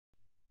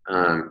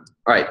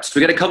All right, so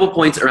we got a couple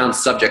points around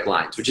subject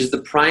lines, which is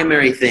the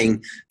primary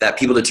thing that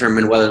people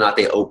determine whether or not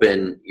they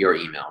open your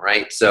email,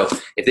 right? So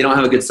if they don't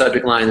have a good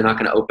subject line, they're not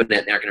going to open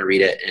it, they're not going to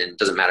read it, and it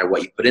doesn't matter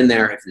what you put in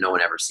there if no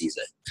one ever sees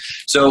it.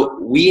 So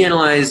we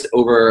analyzed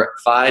over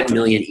 5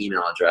 million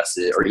email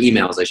addresses, or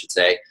emails I should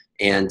say,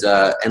 and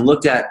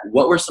looked at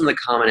what were some of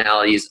the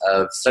commonalities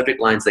of subject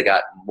lines that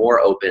got more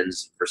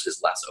opens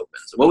versus less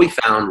opens. And what we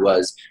found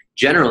was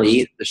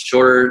generally the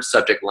shorter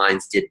subject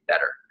lines did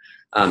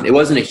better. It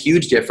wasn't a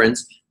huge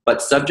difference, but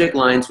subject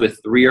lines with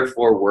 3 or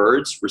 4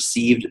 words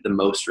received the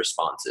most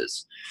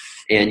responses.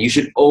 And you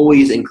should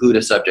always include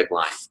a subject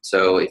line.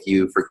 So if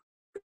you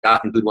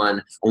forgot to include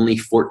one, only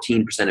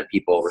 14% of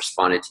people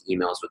responded to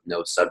emails with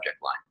no subject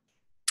line.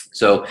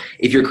 So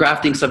if you're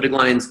crafting subject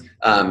lines,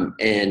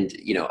 and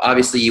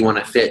obviously you want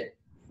to fit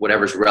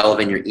whatever's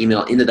relevant in your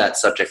email into that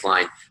subject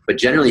line, but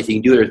generally if you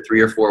can do it in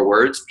 3 or 4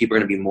 words, people are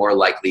going to be more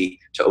likely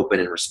to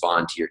open and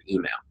respond to your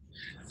email.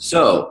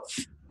 So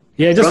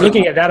yeah, just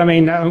looking at that, I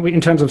mean,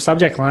 in terms of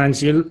subject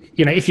lines,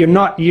 if you're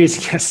not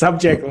using a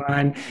subject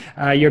line,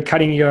 you're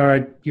cutting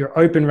your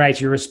open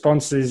rate, your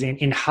responses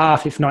in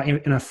half, if not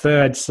in a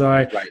third. So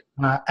right.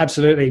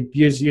 Absolutely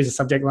use a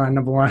subject line,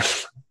 number one.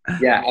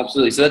 Yeah,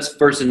 absolutely. So that's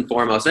first and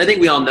foremost. And I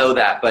think we all know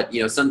that, but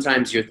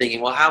sometimes you're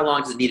thinking, well, how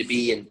long does it need to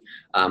be? And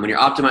when you're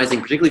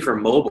optimizing, particularly for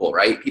mobile,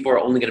 right? People are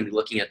only going to be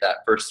looking at that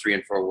first 3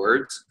 and 4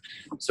 words.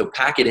 So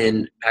pack it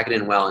in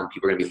well, and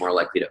people are going to be more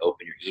likely to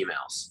open your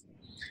emails.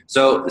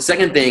 So the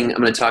second thing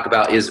I'm going to talk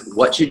about is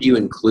what should you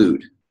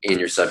include in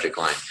your subject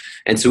line.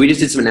 And so we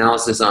just did some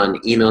analysis on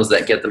emails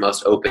that get the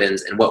most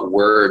opens and what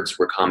words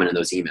were common in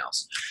those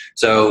emails.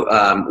 So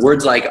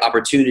words like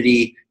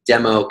opportunity,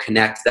 demo,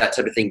 connect, that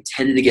type of thing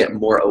tended to get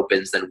more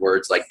opens than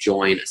words like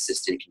join,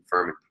 assistant,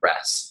 confirm, and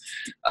press.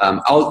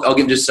 I'll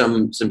give just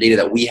some data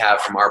that we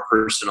have from our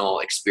personal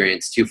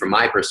experience too, from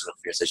my personal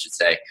experience, I should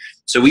say.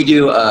 So we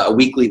do a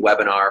weekly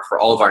webinar for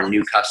all of our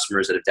new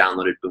customers that have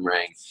downloaded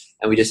Boomerang.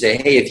 And we just say,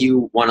 hey, if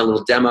you want a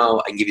little demo,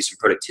 I can give you some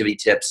productivity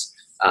tips.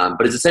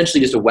 But it's essentially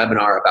just a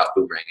webinar about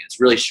Boomerang. And it's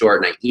really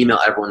short, and I email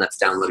everyone that's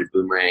downloaded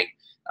Boomerang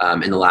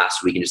in the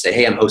last week and just say,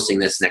 hey, I'm hosting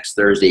this next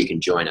Thursday. You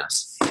can join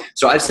us.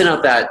 So I've sent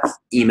out that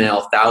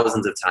email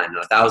thousands of times,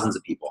 thousands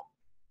of people.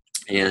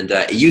 And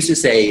it used to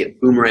say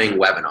Boomerang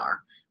webinar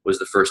was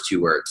the first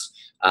 2 words.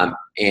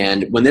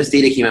 And when this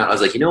data came out, I was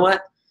like, you know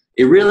what?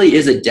 It really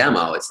is a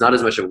demo. It's not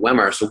as much of a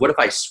webinar. So what if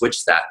I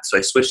switch that? So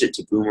I switched it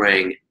to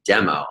Boomerang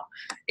demo,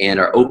 and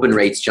our open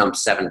rates jumped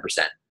 7%,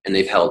 and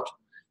they've held.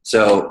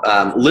 So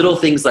little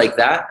things like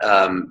that.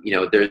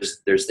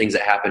 There's things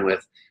that happen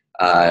with,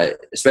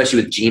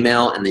 especially with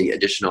Gmail and the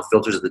additional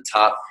filters at the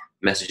top,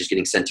 messages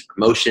getting sent to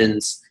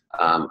promotions,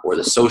 or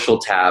the social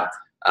tab.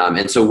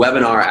 And so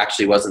webinar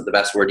actually wasn't the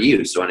best word to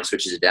use. So when I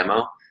switched it to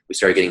demo, we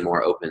started getting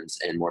more opens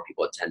and more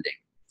people attending.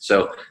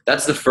 So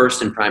that's the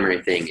first and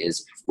primary thing,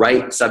 is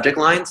write subject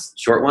lines,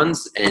 short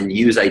ones, and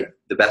use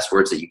the best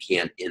words that you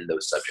can in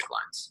those subject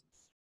lines.